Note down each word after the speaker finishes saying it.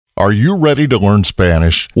Are you ready to learn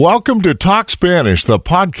Spanish? Welcome to Talk Spanish, the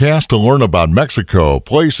podcast to learn about Mexico,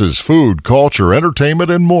 places, food, culture,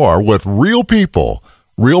 entertainment, and more with real people,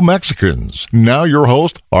 real Mexicans. Now your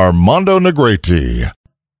host, Armando Negrete.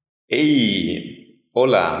 Hey,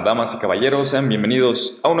 hola, damas y caballeros, sean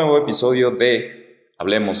bienvenidos a un nuevo episodio de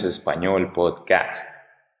Hablemos Español Podcast.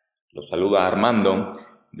 Los saluda Armando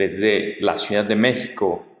desde la Ciudad de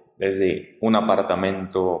México, desde un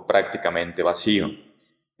apartamento prácticamente vacío.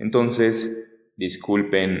 Entonces,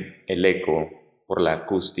 disculpen el eco por la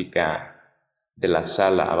acústica de la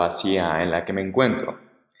sala vacía en la que me encuentro.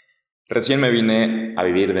 Recién me vine a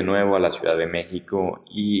vivir de nuevo a la Ciudad de México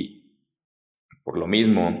y, por lo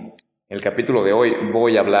mismo, en el capítulo de hoy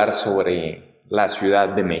voy a hablar sobre la Ciudad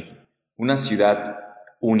de México. Una ciudad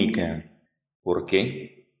única. ¿Por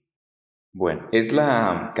qué? Bueno, es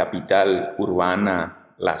la capital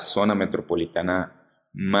urbana, la zona metropolitana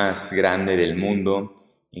más grande del mundo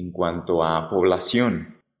en cuanto a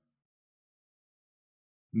población.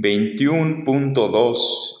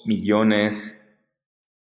 21.2 millones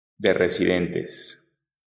de residentes.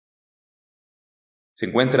 Se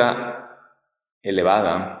encuentra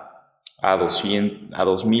elevada a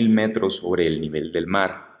 2.000 metros sobre el nivel del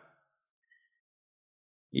mar.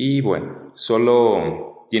 Y bueno,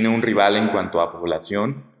 solo tiene un rival en cuanto a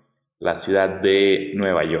población, la ciudad de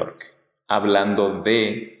Nueva York, hablando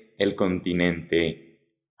de el continente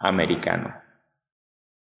americano.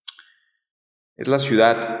 Es la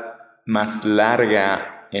ciudad más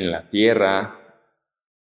larga en la Tierra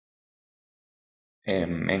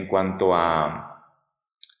en cuanto a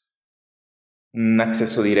un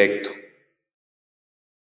acceso directo,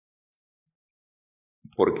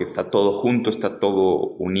 porque está todo junto, está todo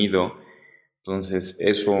unido. Entonces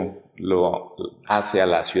eso lo hace a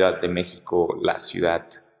la Ciudad de México la ciudad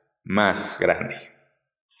más grande.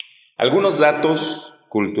 Algunos datos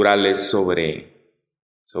culturales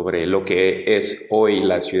sobre lo que es hoy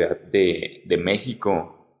la Ciudad de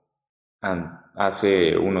México.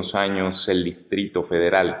 Hace unos años el Distrito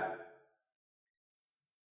Federal.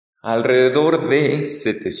 Alrededor de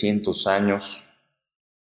 700 años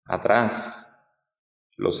atrás,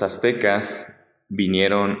 los aztecas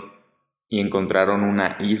vinieron y encontraron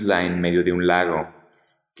una isla en medio de un lago,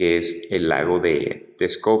 que es el lago de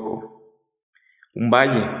Texcoco. Un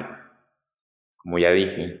valle, como ya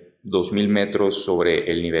dije, 2.000 metros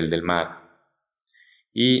sobre el nivel del mar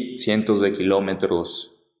y cientos de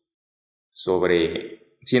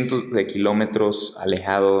kilómetros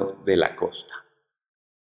alejado de la costa.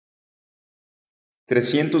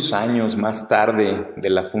 300 años más tarde de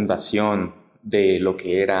la fundación de lo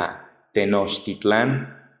que era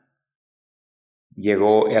Tenochtitlán,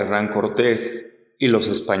 llegó Hernán Cortés y los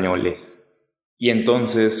españoles. Y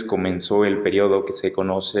entonces comenzó el periodo que se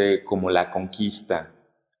conoce como la conquista.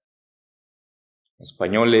 Los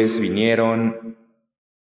españoles vinieron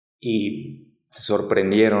y se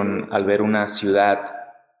sorprendieron al ver una ciudad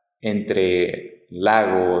entre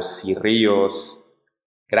lagos y ríos,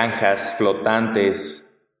 granjas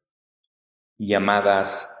flotantes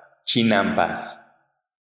llamadas chinampas.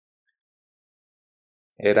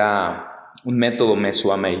 Era un método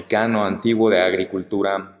mesoamericano antiguo de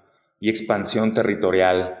agricultura y expansión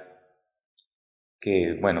territorial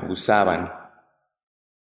que, usaban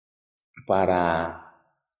para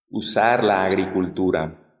usar la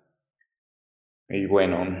agricultura. Y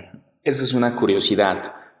esa es una curiosidad.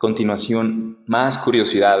 A continuación, más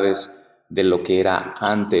curiosidades de lo que era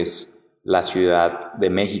antes la Ciudad de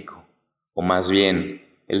México, o más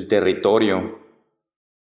bien el territorio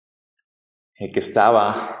que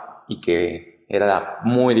estaba y que era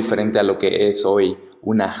muy diferente a lo que es hoy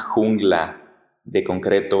una jungla de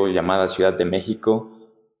concreto llamada Ciudad de México.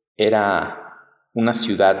 Era una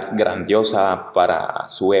ciudad grandiosa para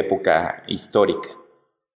su época histórica.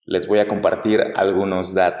 Les voy a compartir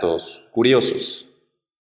algunos datos curiosos.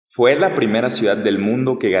 Fue la primera ciudad del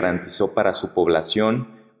mundo que garantizó para su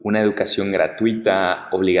población una educación gratuita,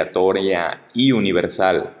 obligatoria y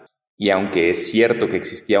universal. Y aunque es cierto que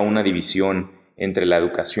existía una división entre la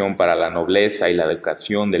educación para la nobleza y la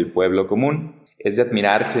educación del pueblo común, es de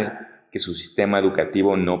admirarse que su sistema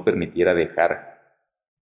educativo no permitiera dejar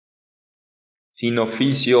sin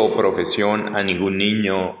oficio o profesión a ningún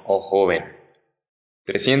niño o joven.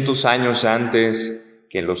 300 años antes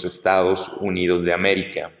que en los Estados Unidos de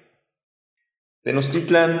América.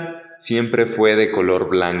 Tenochtitlán siempre fue de color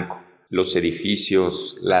blanco. Los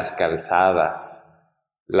edificios, las calzadas,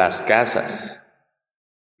 las casas,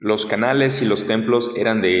 los canales y los templos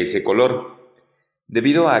eran de ese color,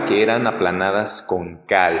 debido a que eran aplanadas con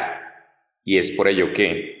cal, y es por ello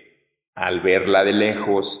que, al verla de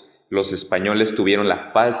lejos, los españoles tuvieron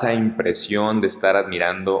la falsa impresión de estar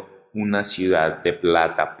admirando una ciudad de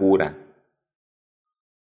plata pura.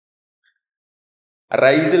 A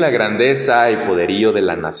raíz de la grandeza y poderío de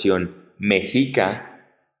la nación mexica,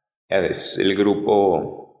 es el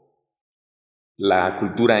grupo, la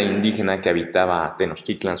cultura indígena que habitaba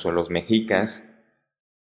Tenochtitlan son los mexicas,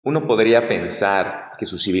 uno podría pensar que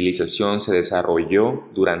su civilización se desarrolló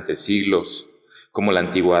durante siglos, como la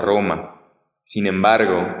antigua Roma. Sin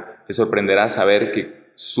embargo, te sorprenderá saber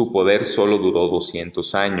que su poder solo duró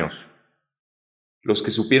 200 años. Los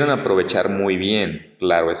que supieron aprovechar muy bien,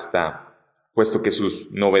 claro está, puesto que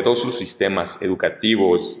sus novedosos sistemas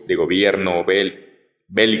educativos, de gobierno,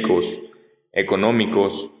 bélicos,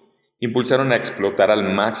 económicos, impulsaron a explotar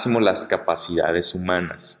al máximo las capacidades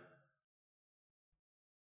humanas.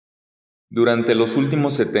 Durante los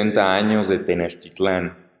últimos 70 años de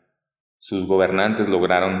Tenochtitlán, sus gobernantes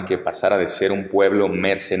lograron que pasara de ser un pueblo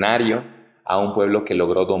mercenario a un pueblo que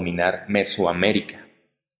logró dominar Mesoamérica,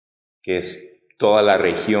 que es toda la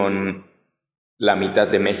región, la mitad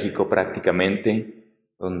de México prácticamente,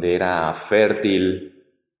 donde era fértil.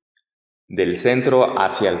 Del centro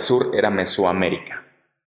hacia el sur era Mesoamérica.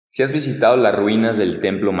 Si has visitado las ruinas del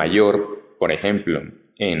Templo Mayor, por ejemplo,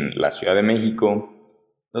 en la Ciudad de México,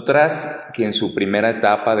 notarás que en su primera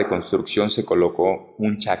etapa de construcción se colocó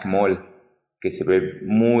un chacmol que se ve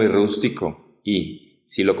muy rústico y,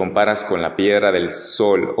 si lo comparas con la Piedra del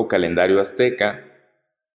Sol o calendario azteca,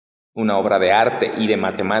 una obra de arte y de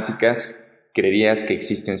matemáticas, creerías que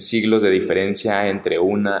existen siglos de diferencia entre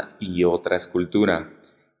una y otra escultura.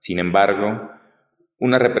 Sin embargo,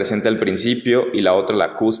 una representa el principio y la otra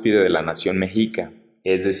la cúspide de la nación mexica,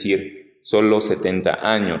 es decir, solo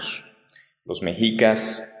 70 años. Los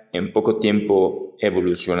mexicas en poco tiempo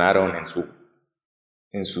evolucionaron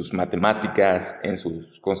en sus matemáticas, en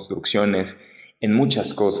sus construcciones, en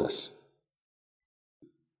muchas cosas.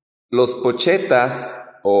 Los pochetas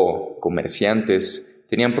o comerciantes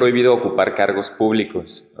tenían prohibido ocupar cargos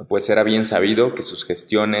públicos, pues era bien sabido que sus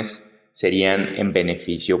gestiones serían en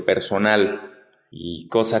beneficio personal, y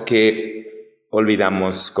cosa que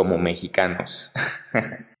olvidamos como mexicanos.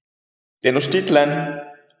 Tenochtitlan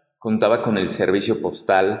contaba con el servicio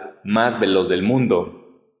postal más veloz del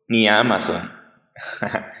mundo, ni Amazon,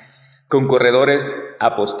 con corredores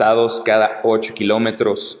apostados cada 8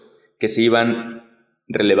 kilómetros que se iban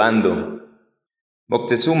relevando.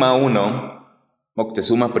 Moctezuma I,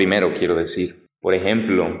 quiero decir, por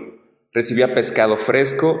ejemplo, recibía pescado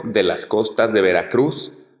fresco de las costas de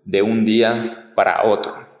Veracruz de un día para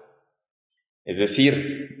otro. Es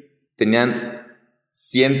decir, tenían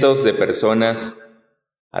cientos de personas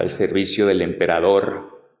al servicio del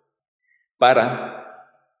emperador para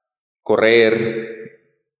correr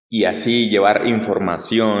y así llevar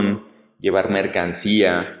información, llevar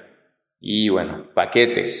mercancía y,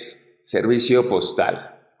 paquetes, servicio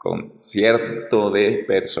postal con cientos de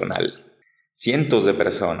personas.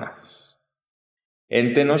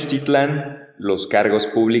 En Tenochtitlan, los cargos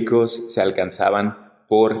públicos se alcanzaban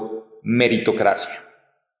por meritocracia,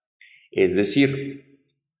 es decir,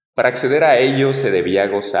 para acceder a ellos se debía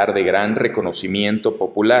gozar de gran reconocimiento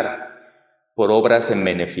popular por obras en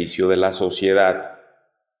beneficio de la sociedad,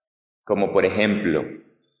 como por ejemplo,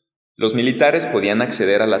 los militares podían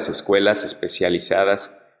acceder a las escuelas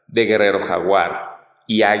especializadas de Guerrero Jaguar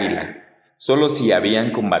y Águila solo si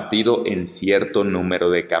habían combatido en cierto número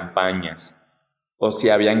de campañas o si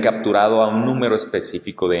habían capturado a un número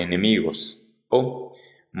específico de enemigos, o,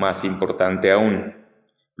 más importante aún,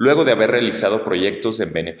 luego de haber realizado proyectos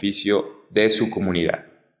en beneficio de su comunidad.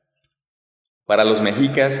 Para los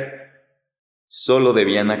mexicas, solo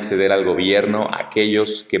debían acceder al gobierno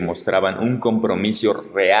aquellos que mostraban un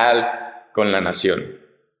compromiso real con la nación.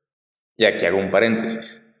 Y aquí hago un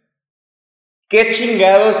paréntesis. ¿Qué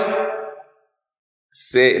chingados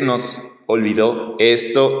se nos olvidó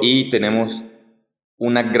esto y tenemos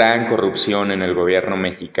una gran corrupción en el gobierno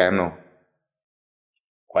mexicano?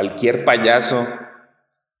 Cualquier payaso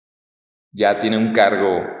ya tiene un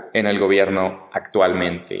cargo en el gobierno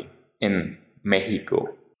actualmente en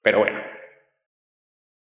México. Pero bueno.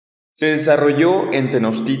 Se desarrolló en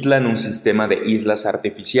Tenochtitlan un sistema de islas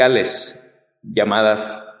artificiales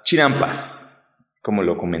llamadas chinampas, como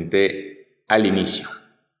lo comenté al inicio.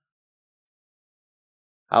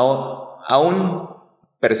 Aún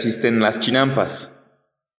persisten las chinampas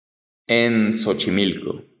en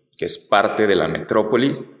Xochimilco, que es parte de la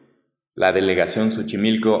metrópolis. La delegación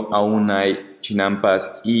Xochimilco, aún hay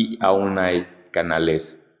chinampas y aún hay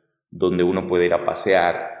canales donde uno puede ir a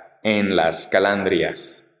pasear en las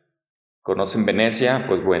calandrias. ¿Conocen Venecia?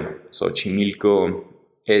 Pues bueno,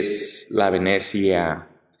 Xochimilco es la Venecia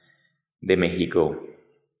de México.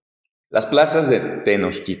 Las plazas de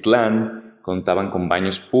Tenochtitlán contaban con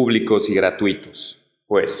baños públicos y gratuitos,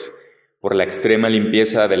 pues, por la extrema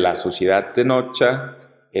limpieza de la sociedad tenocha,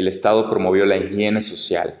 el Estado promovió la higiene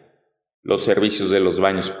social. Los servicios de los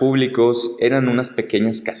baños públicos eran unas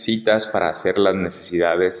pequeñas casitas para hacer las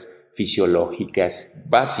necesidades fisiológicas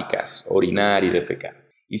básicas, orinar y defecar,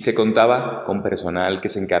 y se contaba con personal que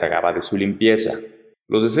se encargaba de su limpieza.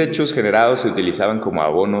 Los desechos generados se utilizaban como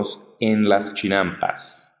abonos en las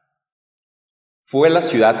chinampas. Fue la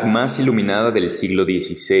ciudad más iluminada del siglo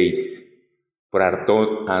XVI, por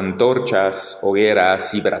antorchas,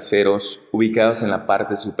 hogueras y braseros ubicados en la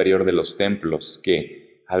parte superior de los templos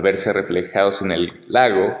que, al verse reflejados en el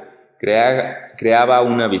lago, creaba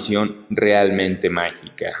una visión realmente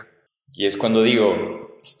mágica. Y es cuando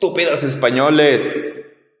digo, ¡estúpidos españoles!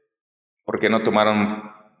 ¿Por qué no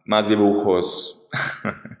tomaron más dibujos?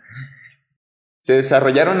 Se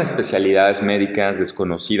desarrollaron especialidades médicas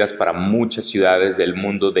desconocidas para muchas ciudades del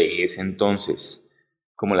mundo de ese entonces,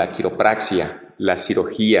 como la quiropraxia, la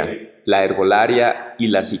cirugía, la herbolaria y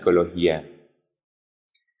la psicología.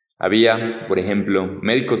 Había, por ejemplo,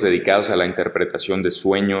 médicos dedicados a la interpretación de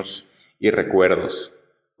sueños y recuerdos,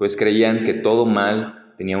 pues creían que todo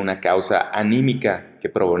mal tenía una causa anímica que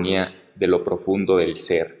provenía de lo profundo del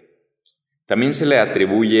ser. También se le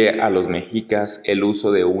atribuye a los mexicas el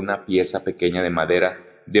uso de una pieza pequeña de madera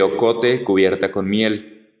de ocote cubierta con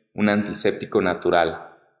miel, un antiséptico natural,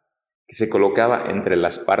 que se colocaba entre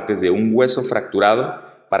las partes de un hueso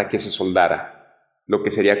fracturado para que se soldara, lo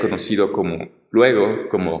que sería conocido luego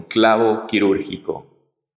como clavo quirúrgico.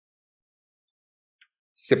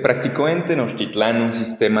 Se practicó en Tenochtitlán un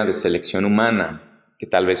sistema de selección humana que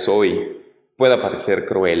tal vez hoy pueda parecer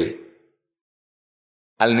cruel.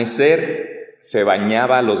 Al nacer se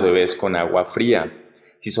bañaba a los bebés con agua fría.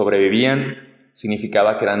 Si sobrevivían,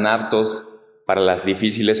 significaba que eran aptos para las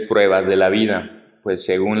difíciles pruebas de la vida, pues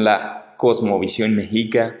según la cosmovisión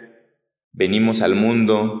mexica, venimos al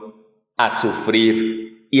mundo a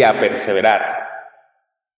sufrir y a perseverar.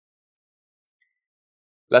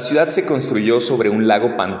 La ciudad se construyó sobre un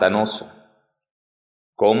lago pantanoso.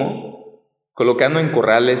 ¿Cómo? Colocando en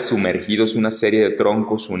corrales sumergidos una serie de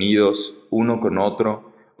troncos unidos uno con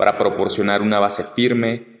otro para proporcionar una base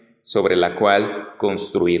firme sobre la cual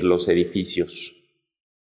construir los edificios.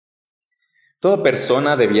 Toda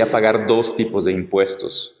persona debía pagar dos tipos de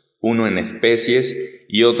impuestos, uno en especies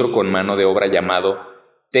y otro con mano de obra llamado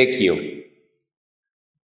tequio,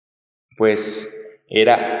 pues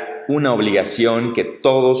era una obligación que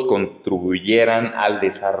todos contribuyeran al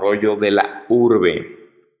desarrollo de la urbe.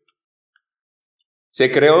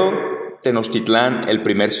 Se creó Tenochtitlán, el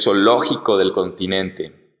primer zoológico del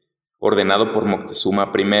continente, ordenado por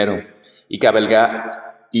Moctezuma I, y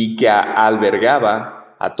que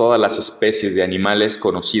albergaba a todas las especies de animales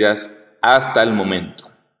conocidas hasta el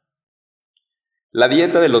momento. La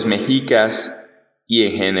dieta de los mexicas y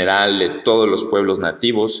en general de todos los pueblos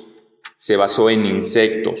nativos se basó en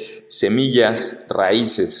insectos, semillas,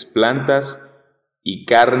 raíces, plantas y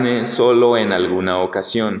carne solo en alguna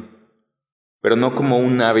ocasión, pero no como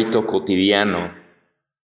un hábito cotidiano.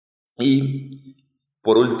 Y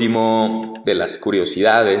por último, de las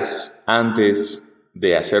curiosidades, antes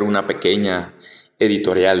de hacer una pequeña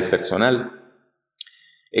editorial personal,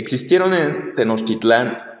 existieron en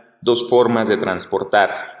Tenochtitlán dos formas de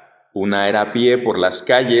transportarse. Una era a pie por las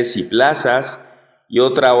calles y plazas y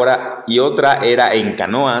otra era en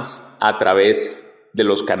canoas a través de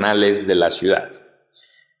los canales de la ciudad.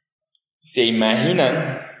 ¿Se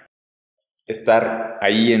imaginan estar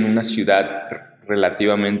ahí en una ciudad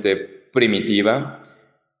relativamente primitiva?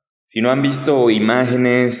 Si no han visto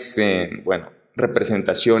imágenes,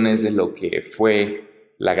 representaciones de lo que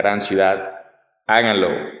fue la gran ciudad, háganlo.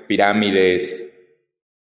 Pirámides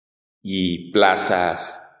y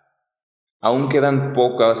plazas. Aún quedan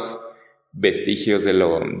pocos vestigios de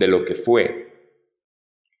lo que fue.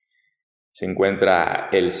 Se encuentra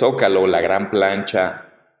el Zócalo, la gran plancha,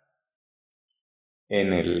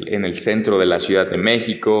 en el centro de la Ciudad de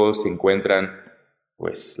México. Se encuentran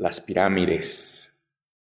las pirámides.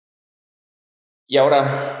 Y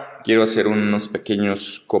ahora quiero hacer unos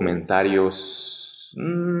pequeños comentarios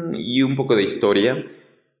y un poco de historia.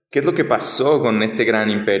 ¿Qué es lo que pasó con este gran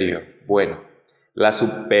imperio? Bueno, la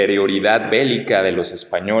superioridad bélica de los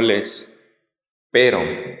españoles, pero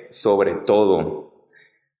sobre todo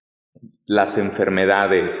las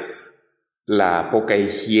enfermedades, la poca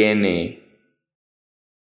higiene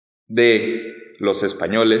de los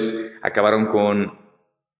españoles acabaron con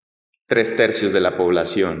 3/3 de la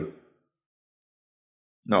población.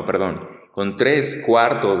 Con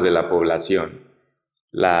 3/4 de la población.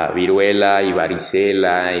 la viruela y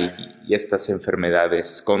varicela y estas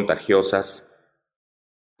enfermedades contagiosas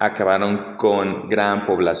acabaron con gran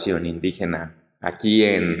población indígena. Aquí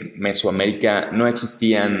en Mesoamérica no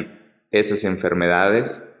existían esas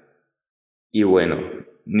enfermedades y bueno,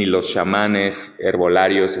 ni los chamanes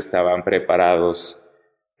herbolarios estaban preparados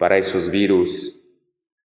para esos virus,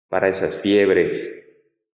 para esas fiebres.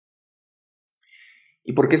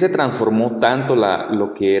 ¿Y por qué se transformó tanto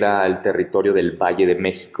lo que era el territorio del Valle de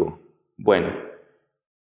México? Bueno,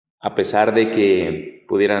 a pesar de que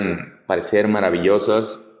pudieran parecer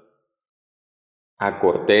maravillosas, a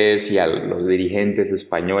Cortés y a los dirigentes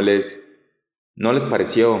españoles no les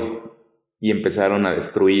pareció y empezaron a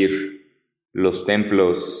destruir los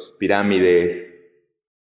templos, pirámides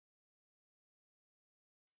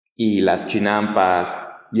y las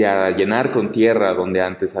chinampas y a llenar con tierra donde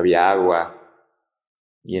antes había agua.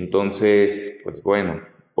 Y entonces, pues bueno,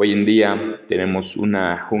 hoy en día tenemos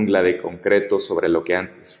una jungla de concreto sobre lo que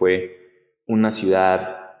antes fue una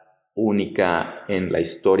ciudad única en la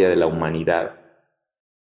historia de la humanidad.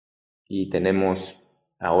 Y tenemos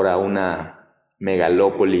ahora una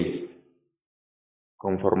megalópolis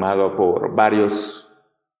conformada por varias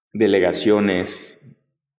delegaciones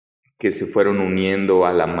que se fueron uniendo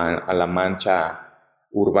a la mancha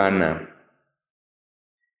urbana.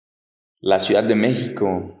 La Ciudad de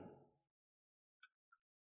México.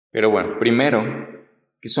 Pero bueno, primero,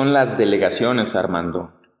 ¿qué son las delegaciones,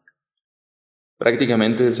 Armando?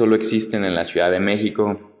 Prácticamente solo existen en la Ciudad de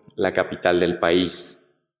México, la capital del país.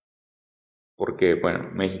 Porque,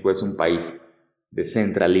 bueno, México es un país de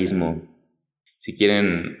centralismo. Si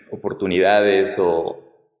quieren oportunidades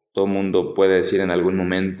o todo el mundo puede decir en algún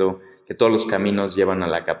momento que todos los caminos llevan a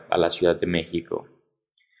la Ciudad de México.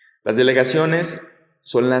 Las delegaciones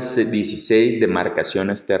son las 16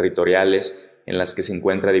 demarcaciones territoriales en las que se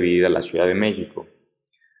encuentra dividida la Ciudad de México.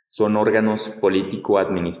 Son órganos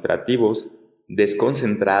político-administrativos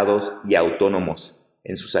desconcentrados y autónomos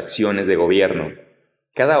en sus acciones de gobierno.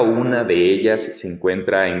 Cada una de ellas se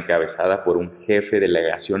encuentra encabezada por un jefe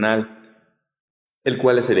delegacional, el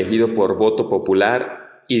cual es elegido por voto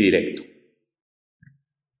popular y directo.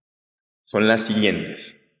 Son las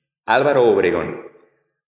siguientes: Álvaro Obregón,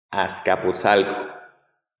 Azcapotzalco,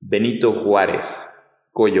 Benito Juárez,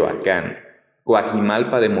 Coyoacán,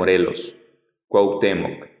 Coajimalpa de Morelos,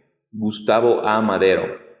 Cuauhtémoc, Gustavo A.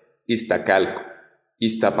 Madero, Iztacalco,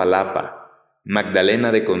 Iztapalapa,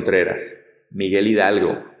 Magdalena de Contreras, Miguel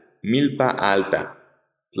Hidalgo, Milpa Alta,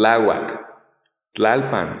 Tláhuac,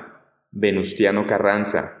 Tlalpan, Venustiano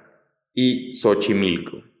Carranza y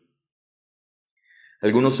Xochimilco.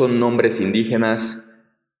 Algunos son nombres indígenas,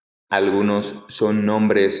 algunos son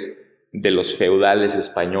nombres de los feudales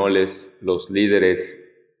españoles, los líderes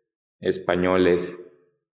españoles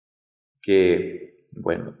que,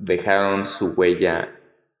 bueno, dejaron su huella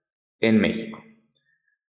en México.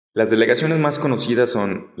 Las delegaciones más conocidas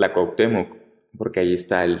son la Cuauhtémoc, porque ahí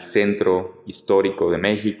está el centro histórico de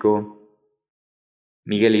México.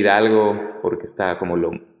 Miguel Hidalgo, porque está como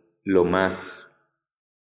lo más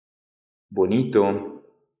bonito.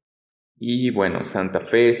 Y bueno, Santa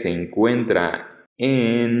Fe se encuentra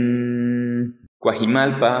en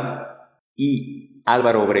Coajimalpa y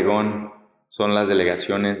Álvaro Obregón son las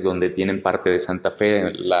delegaciones donde tienen parte de Santa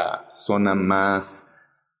Fe, la zona más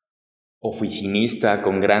oficinista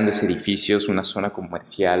con grandes edificios, una zona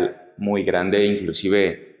comercial muy grande,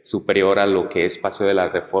 inclusive superior a lo que es Paseo de la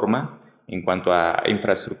Reforma en cuanto a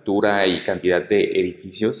infraestructura y cantidad de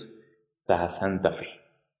edificios. Está Santa Fe.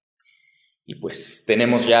 Y pues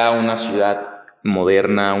tenemos ya una ciudad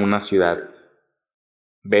moderna, una ciudad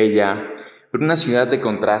bella, pero una ciudad de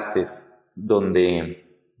contrastes,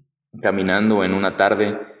 donde caminando en una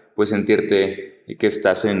tarde puedes sentirte que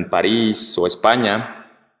estás en París o España.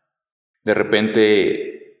 De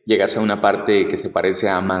repente llegas a una parte que se parece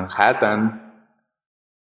a Manhattan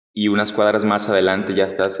y unas cuadras más adelante ya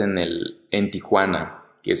estás en Tijuana,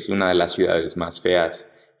 que es una de las ciudades más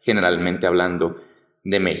feas, generalmente hablando,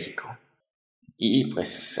 de México. Y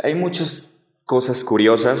pues hay muchas cosas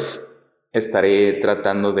curiosas. Estaré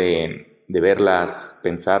tratando de verlas,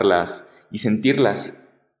 pensarlas y sentirlas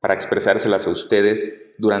para expresárselas a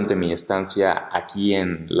ustedes durante mi estancia aquí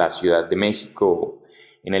en la Ciudad de México,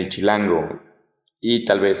 en el Chilango, y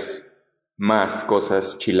tal vez más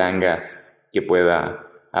cosas chilangas que pueda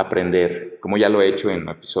aprender, como ya lo he hecho en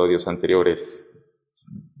episodios anteriores,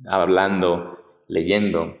 hablando,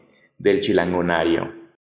 leyendo del chilangonario.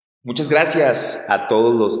 Muchas gracias a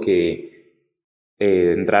todos los que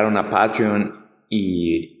entraron a Patreon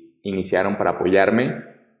y iniciaron para apoyarme.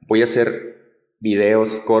 Voy a hacer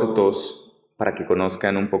videos cortos para que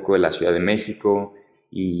conozcan un poco de la Ciudad de México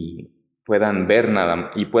y puedan ver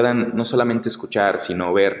y puedan no solamente escuchar,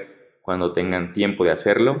 sino ver cuando tengan tiempo de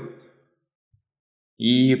hacerlo.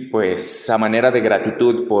 Y pues a manera de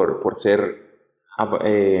gratitud por ser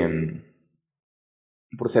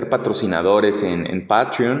patrocinadores en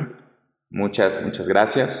Patreon, muchas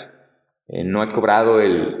gracias. No he cobrado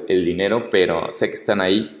el dinero, pero sé que están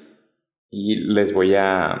ahí y les voy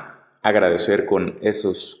a agradecer con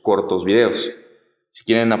esos cortos videos. Si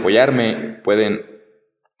quieren apoyarme, pueden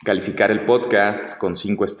calificar el podcast con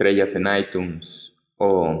 5 estrellas en iTunes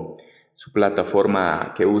o su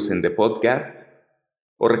plataforma que usen de podcast,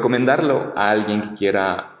 o recomendarlo a alguien que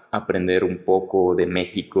quiera aprender un poco de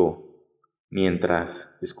México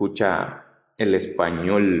mientras escucha el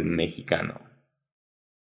español mexicano.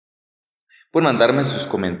 Pueden mandarme sus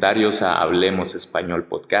comentarios a Hablemos Español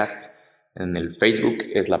Podcast en el Facebook,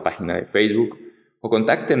 es la página de Facebook, o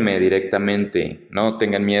contáctenme directamente, no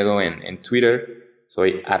tengan miedo en Twitter,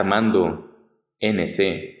 soy Armando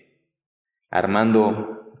NC,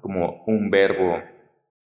 Armando como un verbo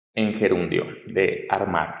en gerundio, de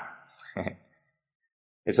armar.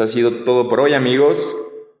 Eso ha sido todo por hoy, amigos.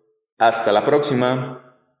 Hasta la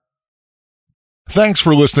próxima. Thanks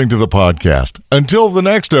for listening to the podcast. Until the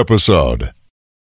next episode.